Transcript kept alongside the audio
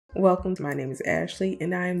Welcome, my name is Ashley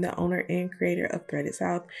and I am the owner and creator of Threaded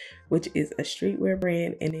South, which is a streetwear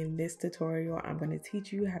brand. And in this tutorial, I'm going to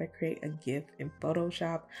teach you how to create a GIF in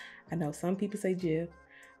Photoshop. I know some people say GIF,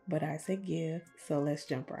 but I say GIF, so let's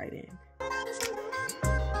jump right in.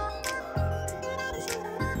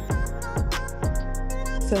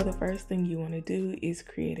 So the first thing you want to do is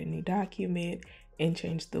create a new document and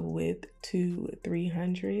change the width to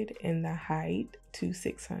 300 and the height to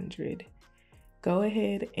 600. Go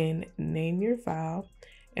ahead and name your file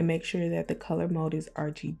and make sure that the color mode is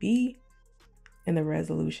RGB and the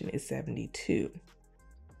resolution is 72.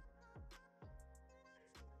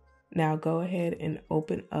 Now go ahead and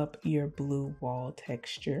open up your blue wall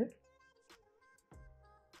texture.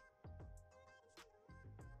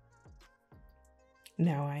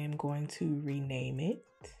 Now I am going to rename it.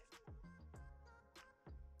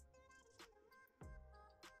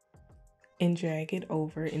 And drag it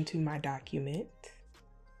over into my document.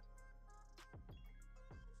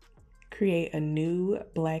 Create a new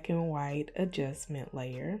black and white adjustment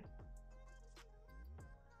layer.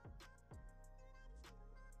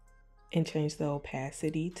 And change the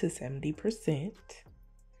opacity to 70%.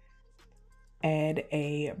 Add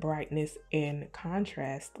a brightness and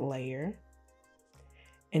contrast layer.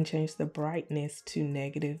 And change the brightness to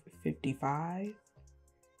 -55.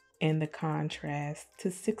 And the contrast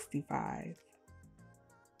to 65.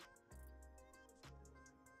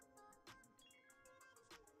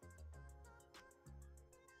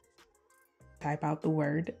 Type out the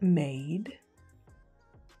word made.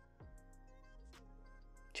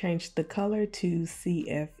 Change the color to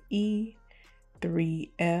CFE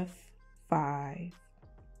 3F5.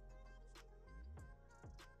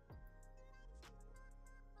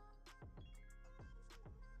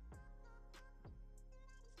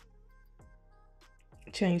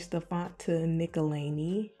 Change the font to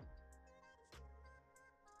Nicolini.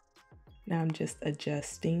 Now I'm just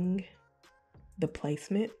adjusting the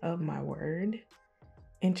placement of my word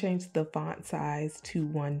and change the font size to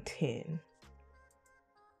 110.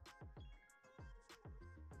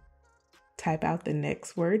 Type out the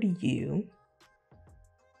next word, you.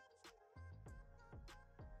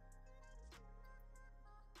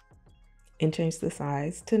 And change the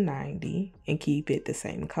size to 90 and keep it the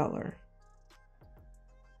same color.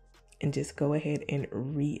 And just go ahead and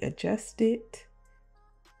readjust it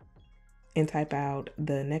and type out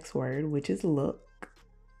the next word, which is look.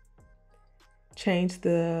 Change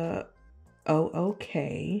the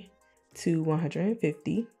OOK to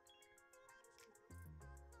 150.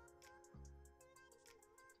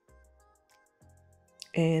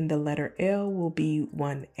 And the letter L will be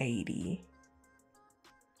 180.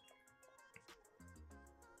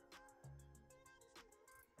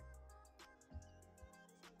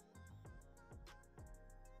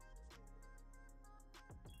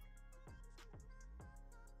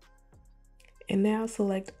 And now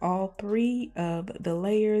select all three of the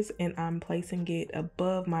layers and I'm placing it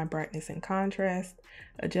above my brightness and contrast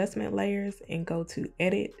adjustment layers and go to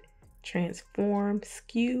edit, transform,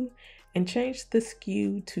 skew and change the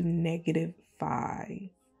skew to -5.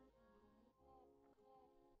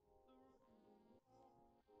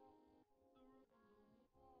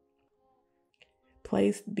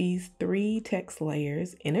 Place these three text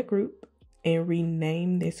layers in a group and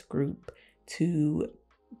rename this group to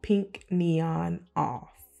Pink Neon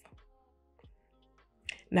Off.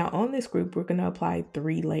 Now on this group, we're going to apply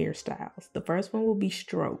 3 layer styles. The first one will be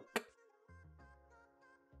stroke.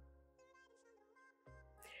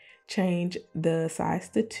 Change the size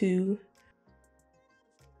to 2,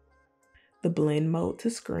 the blend mode to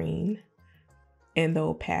screen, and the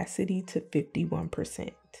opacity to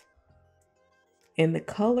 51%. And the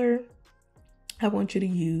color I want you to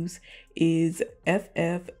use is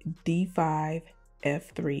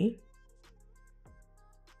FFD5F3.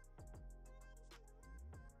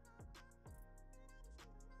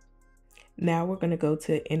 Now we're going to go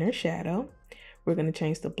to inner shadow. We're going to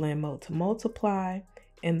change the blend mode to multiply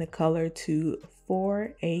and the color to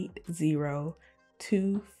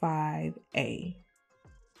 48025A.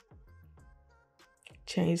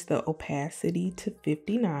 Change the opacity to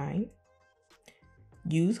 59.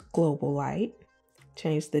 Use global light.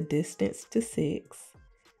 Change the distance to 6,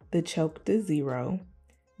 the choke to 0,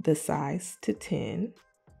 the size to 10.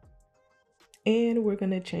 And we're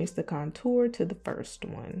going to change the contour to the first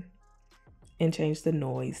one and change the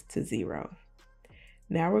noise to 0.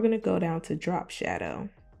 Now we're going to go down to drop shadow.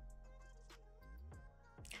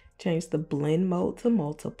 Change the blend mode to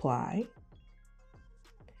multiply.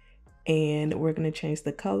 And we're going to change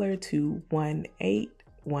the color to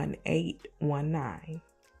 181819.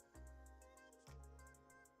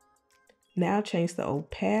 Now change the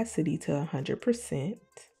opacity to 100%.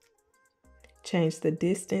 Change the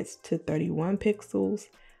distance to 31 pixels,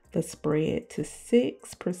 the spread to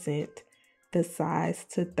 6%, the size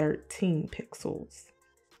to 13 pixels.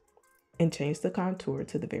 And change the contour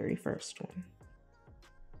to the very first one.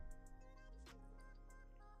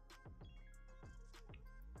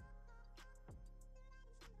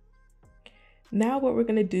 Now what we're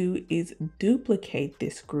going to do is duplicate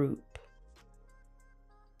this group.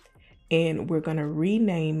 And we're going to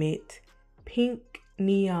rename it Pink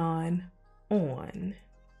Neon On.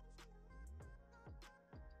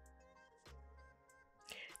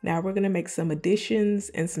 Now we're going to make some additions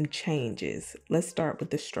and some changes. Let's start with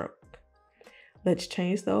the stroke. Let's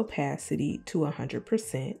change the opacity to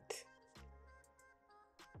 100%.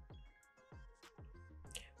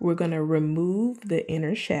 We're going to remove the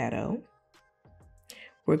inner shadow.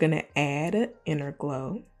 We're going to add an inner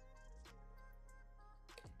glow.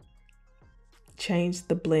 Change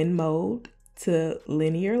the blend mode to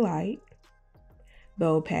linear light. The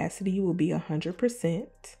opacity will be 100%.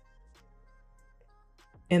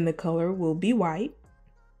 And the color will be white.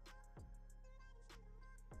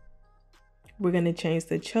 We're going to change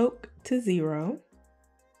the choke to 0.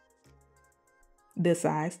 The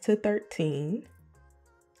size to 13.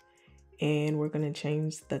 And we're going to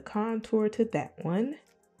change the contour to that one.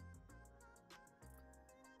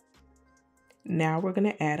 Now we're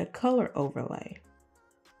going to add a color overlay.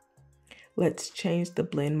 Let's change the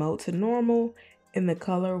blend mode to normal, and the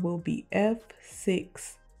color will be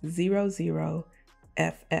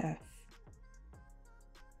F600FF.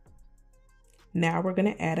 Now we're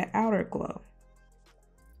going to add an outer glow.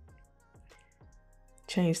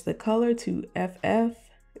 Change the color to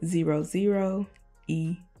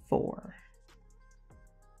FF00E4.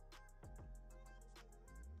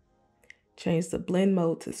 Change the blend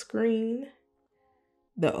mode to screen.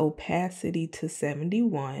 The opacity to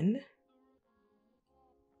 71.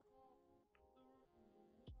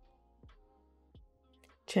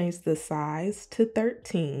 Change the size to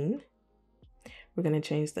 13. We're going to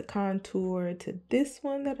change the contour to this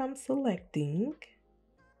one that I'm selecting.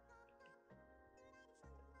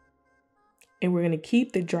 And we're going to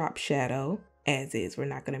keep the drop shadow as is. We're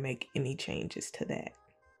not going to make any changes to that.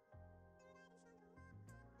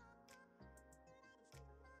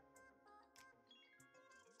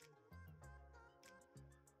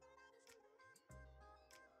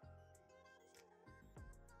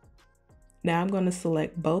 Now I'm going to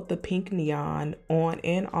select both the pink neon on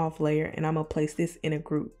and off layer, and I'm going to place this in a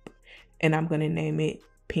group, and I'm going to name it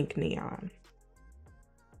Pink Neon.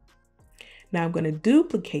 Now I'm going to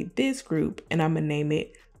duplicate this group, and I'm going to name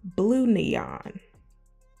it Blue Neon.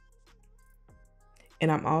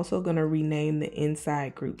 And I'm also going to rename the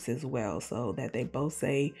inside groups as well so that they both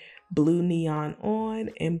say Blue Neon On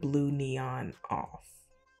and Blue Neon Off.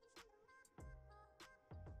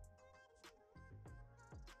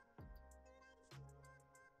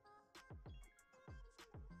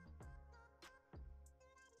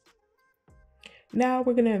 Now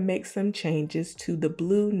we're going to make some changes to the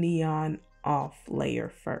Blue Neon Off layer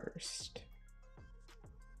first.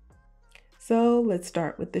 So let's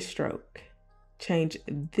start with the stroke. Change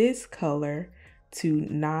this color to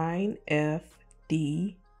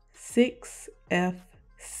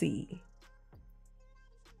 9FD6FC.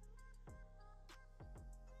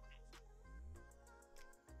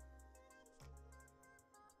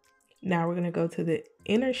 Now we're going to go to the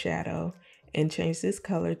inner shadow and change this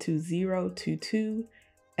color to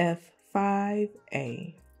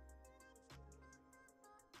 022F5A.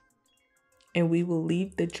 And we will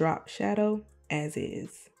leave the drop shadow as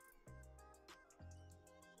is.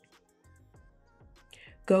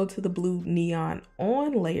 Go to the Blue Neon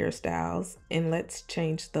On layer styles and let's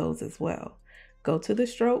change those as well. Go to the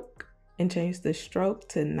stroke and change the stroke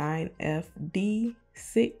to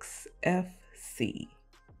 9FD6FC.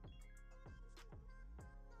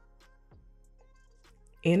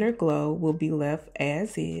 Inner glow will be left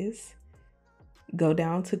as is. Go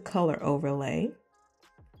down to color overlay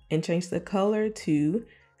and change the color to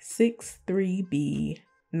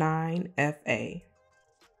 63B9FA.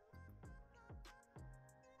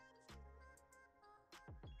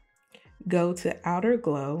 Go to outer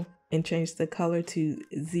glow and change the color to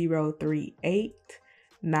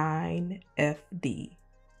 0389FD.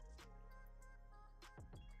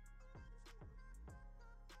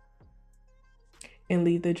 And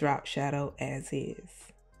leave the drop shadow as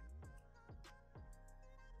is.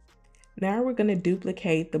 Now we're going to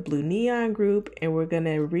duplicate the Blue Neon group and we're going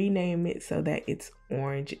to rename it so that it's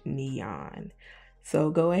Orange Neon. So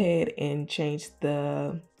go ahead and change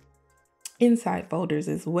the inside folders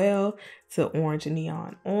as well to orange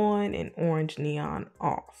neon on and orange neon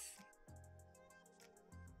off.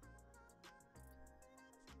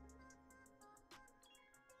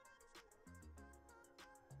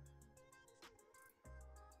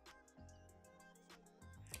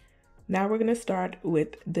 Now we're going to start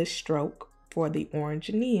with the stroke for the orange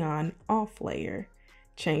neon off layer.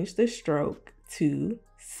 Change the stroke to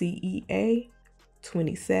CEA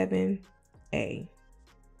 27A.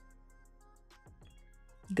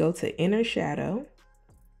 Go to inner shadow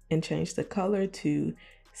and change the color to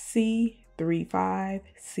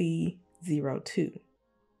C35C02.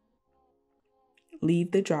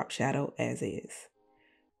 Leave the drop shadow as is.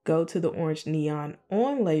 Go to the orange neon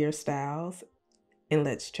on layer styles and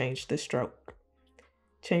let's change the stroke.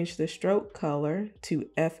 Change the stroke color to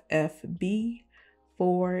FFB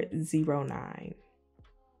 409.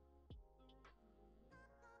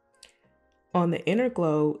 On the inner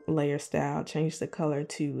glow layer style, change the color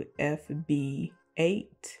to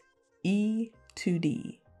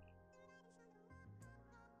FB8E2D.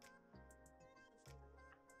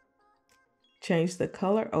 Change the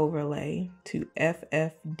color overlay to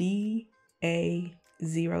FFDA00.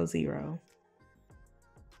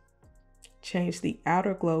 Change the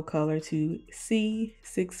outer glow color to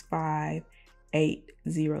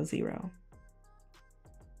C65800.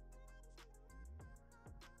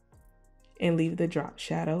 And leave the drop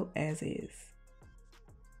shadow as is.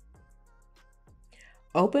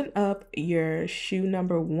 Open up your shoe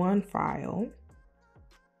number 1 file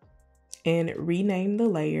and rename the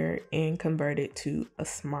layer and convert it to a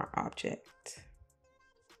smart object.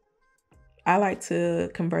 I like to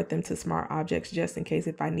convert them to smart objects just in case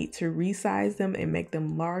if I need to resize them and make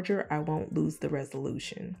them larger, I won't lose the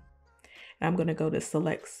resolution. And I'm going to go to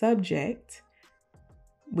select subject,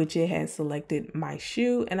 which it has selected my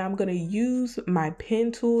shoe, and I'm going to use my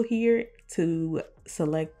pen tool here to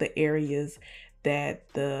select the areas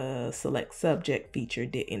that the select subject feature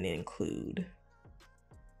didn't include.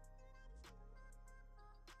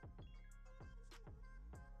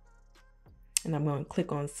 And I'm going to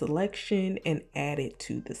click on selection and add it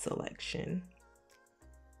to the selection.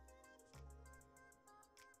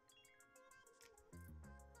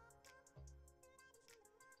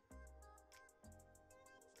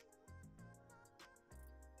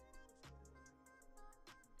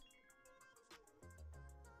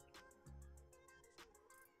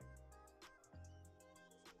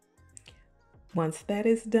 Once that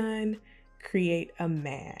is done, create a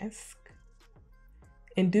mask.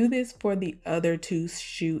 And do this for the other 2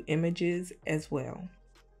 shoe images as well.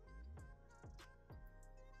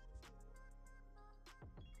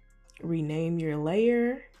 Rename your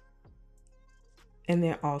layer and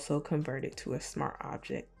then also convert it to a smart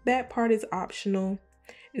object. That part is optional.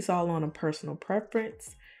 It's all on a personal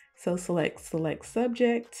preference. So select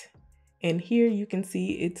subject, and here you can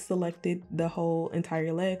see it's selected the whole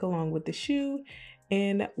entire leg along with the shoe.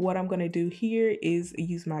 And what I'm going to do here is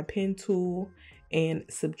use my pen tool and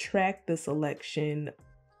subtract the selection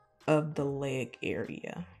of the leg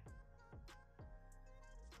area.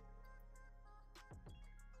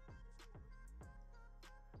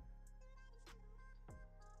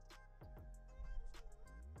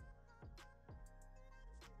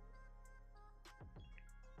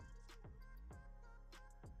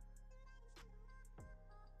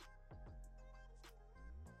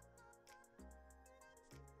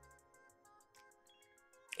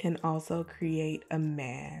 And also create a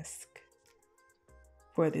mask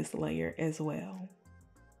for this layer as well,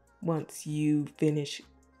 once you finish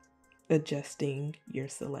adjusting your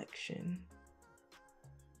selection.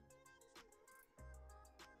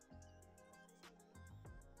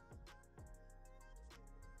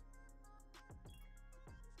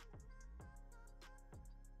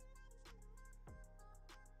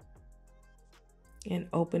 And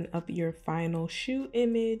open up your final shoe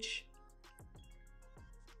image.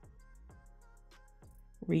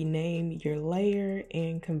 Rename your layer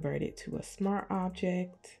and convert it to a smart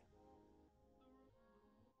object.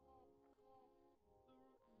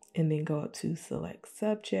 And then go up to select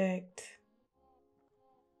subject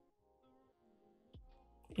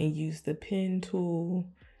and use the pen tool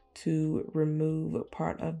to remove a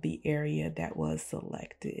part of the area that was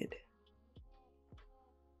selected.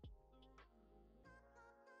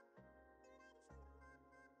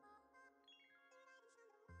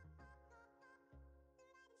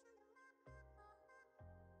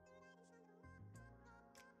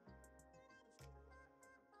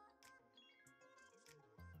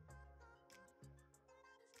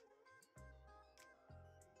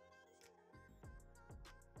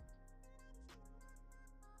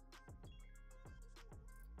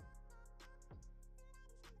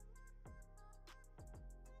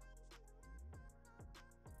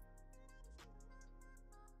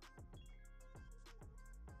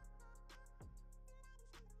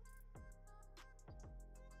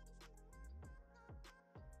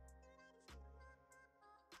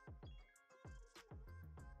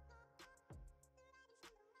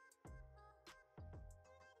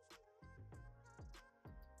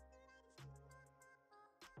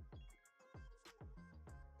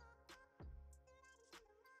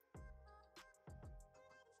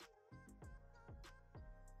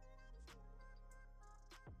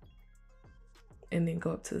 and then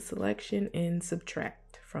go up to selection and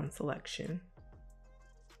subtract from selection.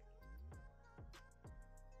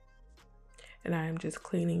 And I'm just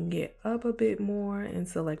cleaning it up a bit more and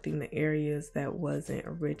selecting the areas that wasn't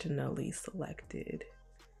originally selected.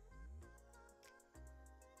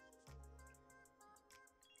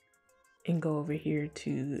 And go over here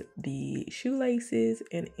to the shoelaces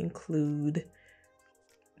and include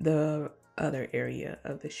the other area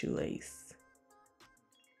of the shoelace.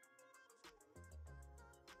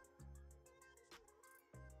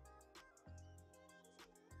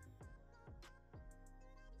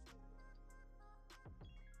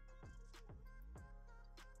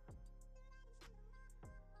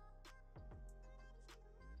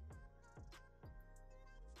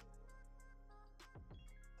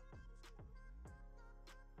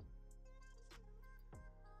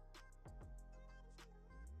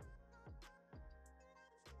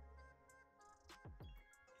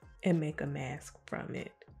 And make a mask from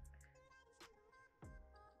it.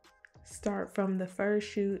 Start from the first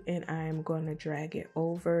shoe and I'm going to drag it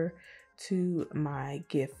over to my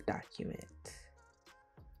GIF document.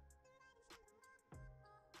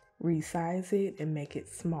 Resize it and make it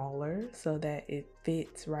smaller so that it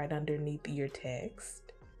fits right underneath your text.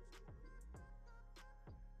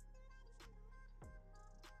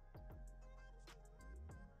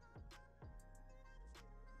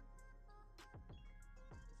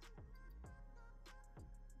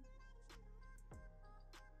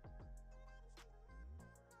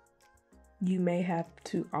 You may have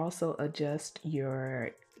to also adjust your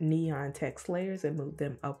neon text layers and move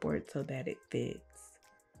them upward so that it fits.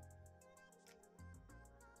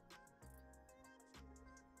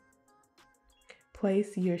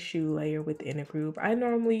 Place your shoe layer within a group. I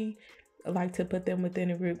normally like to put them within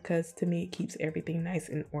a group because to me it keeps everything nice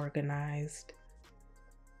and organized.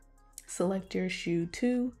 Select your shoe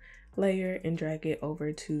 2 layer and drag it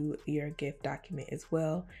over to your GIF document as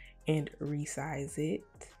well and resize it.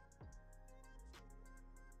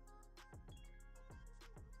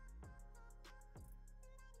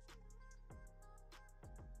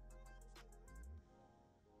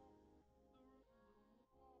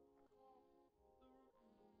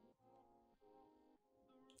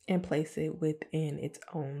 And place it within its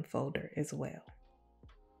own folder as well.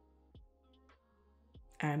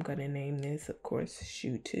 I'm going to name this, of course,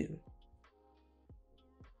 shoe 2.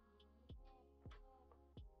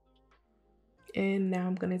 And now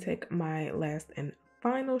I'm going to take my last and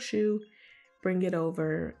final shoe, bring it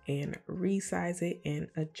over and resize it and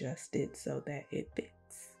adjust it so that it fits.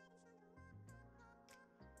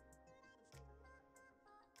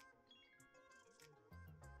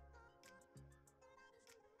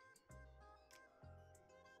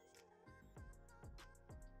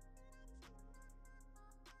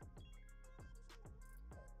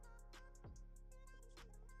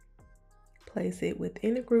 Place it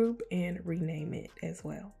within a group and rename it as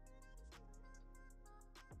well.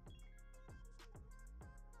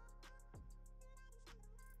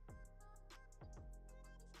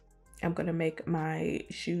 I'm going to make my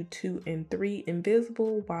shoe 2 and 3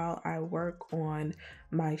 invisible while I work on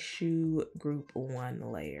my shoe group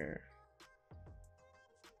 1 layer.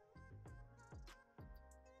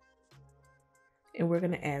 And we're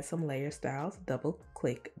going to add some layer styles. Double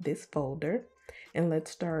click this folder and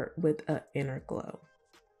let's start with an inner glow.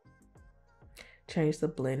 Change the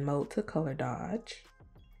blend mode to color dodge.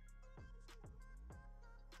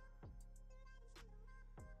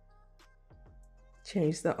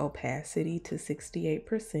 Change the opacity to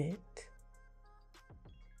 68%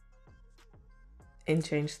 and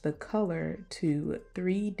change the color to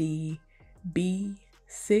 3D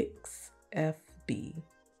B6FB.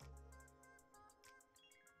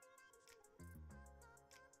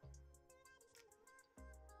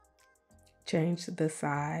 Change the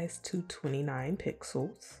size to 29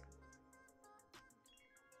 pixels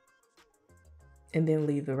and then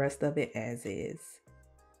leave the rest of it as is.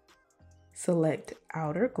 Select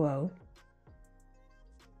outer glow,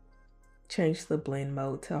 change the blend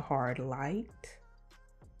mode to hard light.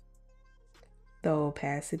 The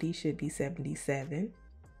opacity should be 77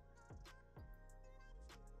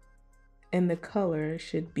 and the color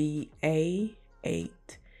should be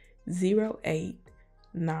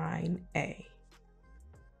A8089A.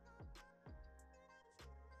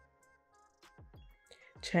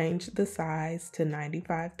 Change the size to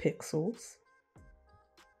 95 pixels.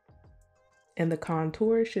 And the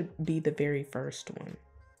contour should be the very first one.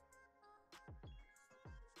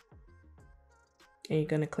 And you're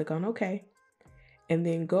going to click on OK. And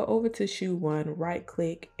then go over to shoe 1, right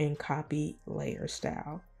click and copy layer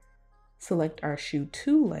style. Select our shoe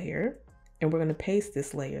 2 layer And we're going to paste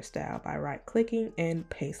this layer style by right clicking and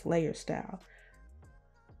paste layer style.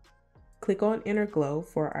 Click on Inner Glow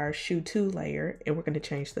for our Shoe 2 layer, and we're going to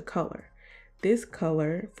change the color. This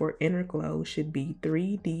color for Inner Glow should be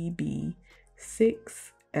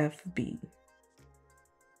 3DB6FB.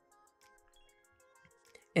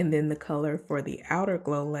 And then the color for the Outer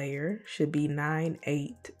Glow layer should be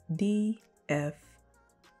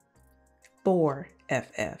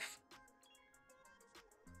 98DF4FF.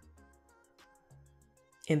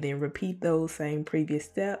 And then repeat those same previous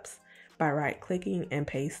steps by right-clicking and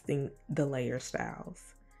pasting the layer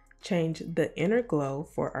styles. Change the Inner Glow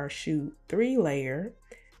for our Shoe 3 layer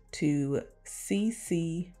to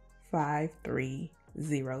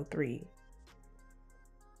CC5303.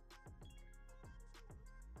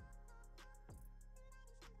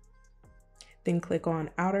 Then click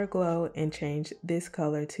on Outer Glow and change this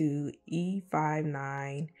color to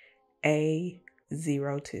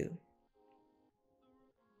E59A02.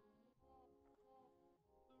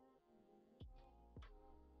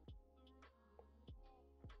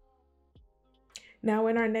 Now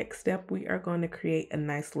in our next step, we are going to create a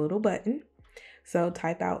nice little button. So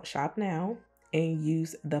type out Shop Now and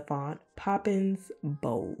use the font Poppins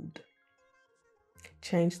Bold.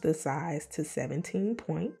 Change the size to 17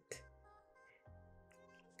 point.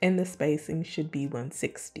 And the spacing should be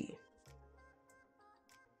 160.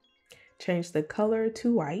 Change the color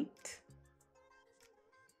to white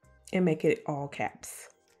and make it all caps.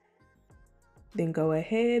 Then go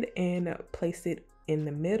ahead and place it in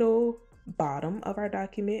the middle bottom of our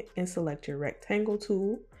document and select your rectangle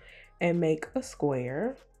tool and make a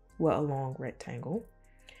square, well, a long rectangle,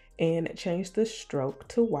 and change the stroke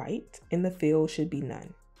to white and the fill should be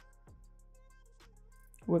none.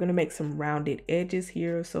 We're going to make some rounded edges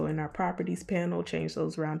here, so in our properties panel, change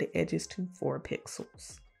those rounded edges to 4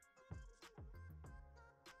 pixels.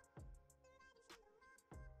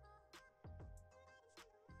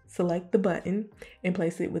 Select the button and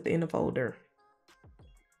place it within a folder.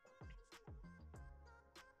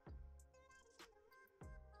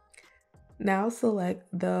 Now select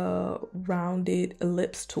the rounded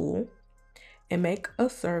ellipse tool and make a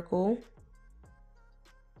circle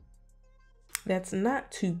that's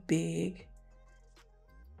not too big.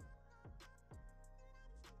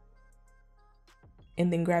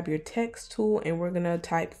 And then grab your text tool and we're gonna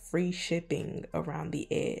type free shipping around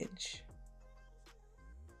the edge.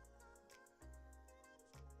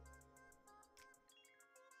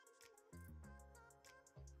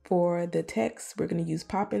 For the text, we're going to use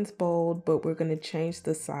Poppins Bold, but we're going to change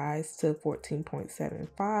the size to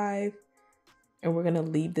 14.75 and we're going to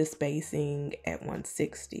leave the spacing at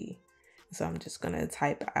 160. So I'm just going to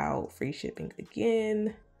type out free shipping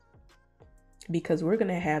again because we're going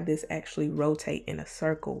to have this actually rotate in a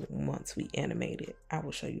circle once we animate it. I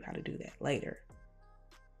will show you how to do that later.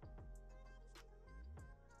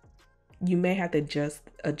 You may have to just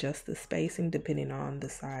adjust the spacing depending on the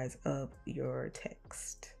size of your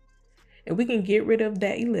text. And we can get rid of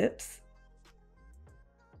that ellipse.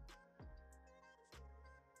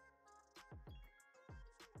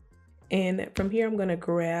 And from here, I'm going to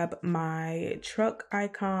grab my truck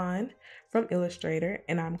icon from Illustrator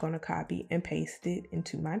and I'm going to copy and paste it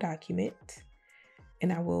into my document.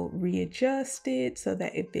 And I will readjust it so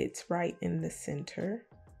that it fits right in the center.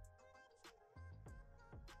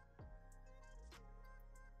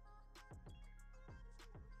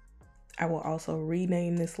 I will also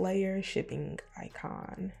rename this layer Shipping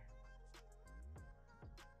Icon.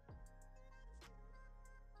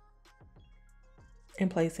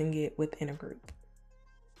 And placing it within a group.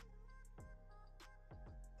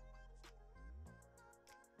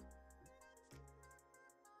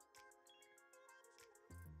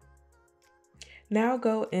 Now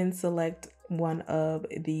go and select one of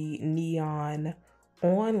the neon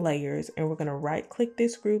on layers and we're going to right click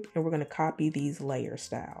this group and we're going to copy these layer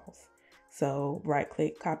styles. So right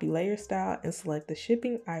click, copy layer style and select the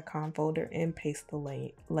shipping icon folder and paste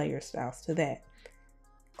the layer styles to that.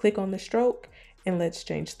 Click on the stroke and let's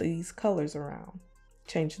change these colors around.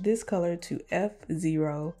 Change this color to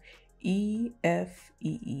F0EFEE.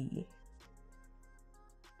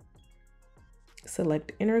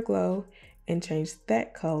 Select Inner Glow and change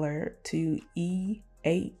that color to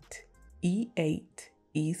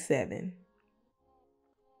E8E7.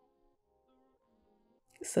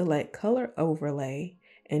 Select Color Overlay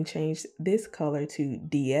and change this color to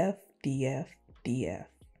DF.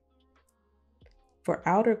 For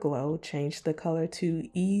Outer Glow, change the color to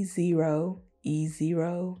E0DF.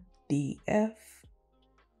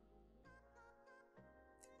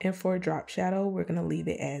 And for Drop Shadow, we're going to leave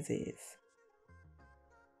it as is.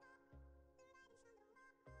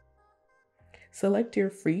 Select your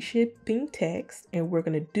free shipping text and we're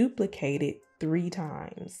going to duplicate it 3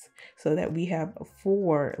 times so that we have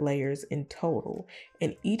 4 layers in total.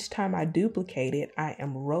 And each time I duplicate it, I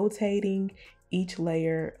am rotating each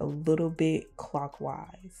layer a little bit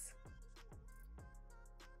clockwise.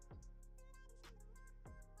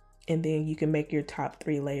 And then you can make your top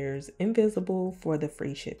 3 layers invisible for the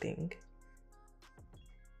free shipping.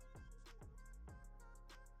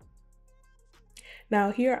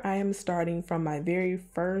 Now here I am starting from my very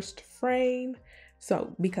first frame,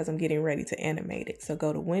 so because I'm getting ready to animate it. So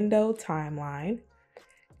go to Window, Timeline,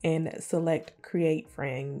 and select Create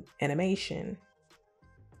Frame Animation.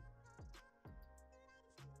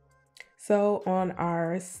 So on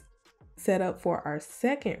our setup for our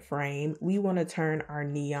second frame, we want to turn our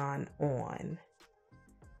neon on.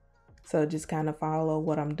 So just kind of follow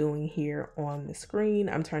what I'm doing here on the screen.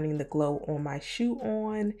 I'm turning the glow on my shoe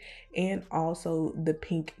on, and also the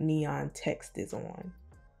pink neon text is on.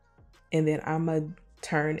 And then I'm gonna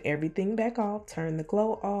turn everything back off, turn the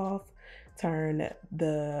glow off, turn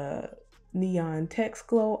the neon text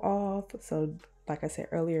glow off. So like I said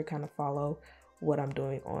earlier, kind of follow what I'm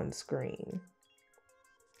doing on screen.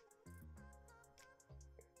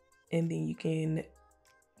 And then you can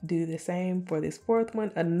do the same for this fourth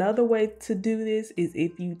one. Another way to do this is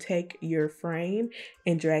if you take your frame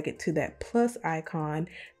and drag it to that plus icon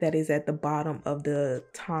that is at the bottom of the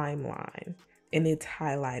timeline, and it's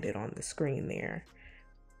highlighted on the screen there.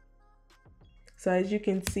 So as you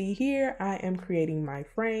can see here, I am creating my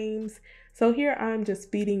frames. So here I'm just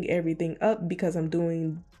speeding everything up because I'm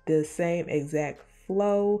doing the same exact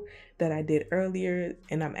flow that I did earlier,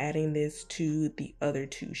 and I'm adding this to the other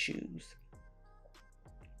 2 shoes.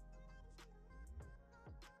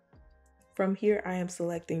 From here, I am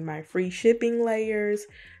selecting my free shipping layers.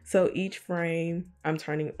 So each frame, I'm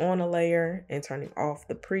turning on a layer and turning off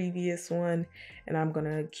the previous one. And I'm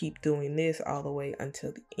gonna keep doing this all the way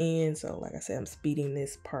until the end. So like I said, I'm speeding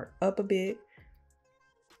this part up a bit.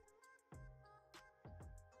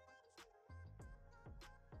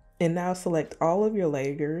 And now select all of your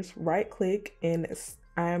layers, right click, and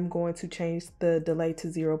I'm going to change the delay to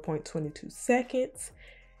 0.22 seconds.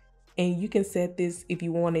 And you can set this if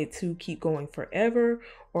you want it to keep going forever,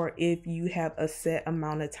 or if you have a set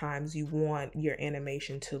amount of times you want your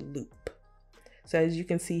animation to loop. So as you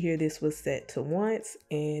can see here, this was set to once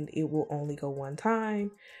and it will only go 1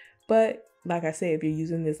 time. But like I said, if you're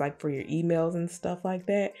using this like for your emails and stuff like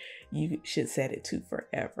that, you should set it to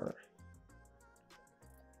forever.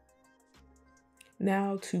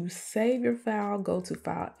 Now to save your file, go to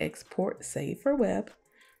File, Export, Save for Web,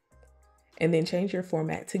 and then change your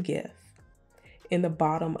format to GIF. In the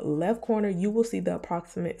bottom left corner, you will see the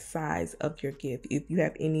approximate size of your GIF. If you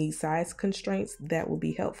have any size constraints, that will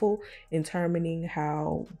be helpful in determining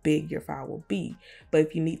how big your file will be. But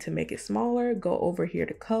if you need to make it smaller, go over here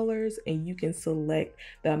to colors and you can select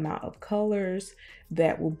the amount of colors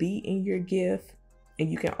that will be in your GIF,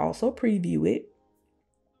 and you can also preview it.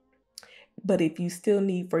 But if you still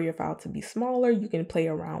need for your file to be smaller, you can play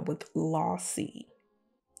around with lossy.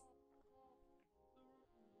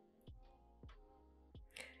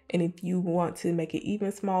 And if you want to make it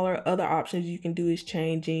even smaller, other options you can do is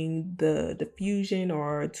changing the diffusion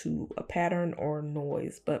or to a pattern or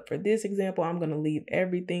noise. But for this example, I'm going to leave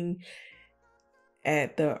everything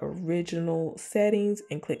at the original settings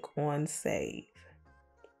and click on Save.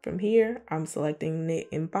 From here, I'm selecting Knit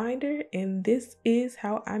in Binder, and this is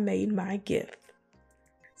how I made my GIF.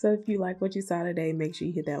 So if you like what you saw today, make sure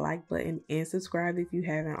you hit that like button and subscribe if you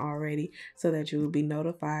haven't already, so that you will be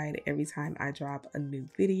notified every time I drop a new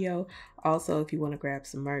video. Also, if you want to grab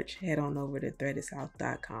some merch, head on over to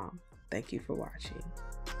threadedsouth.com. Thank you for watching.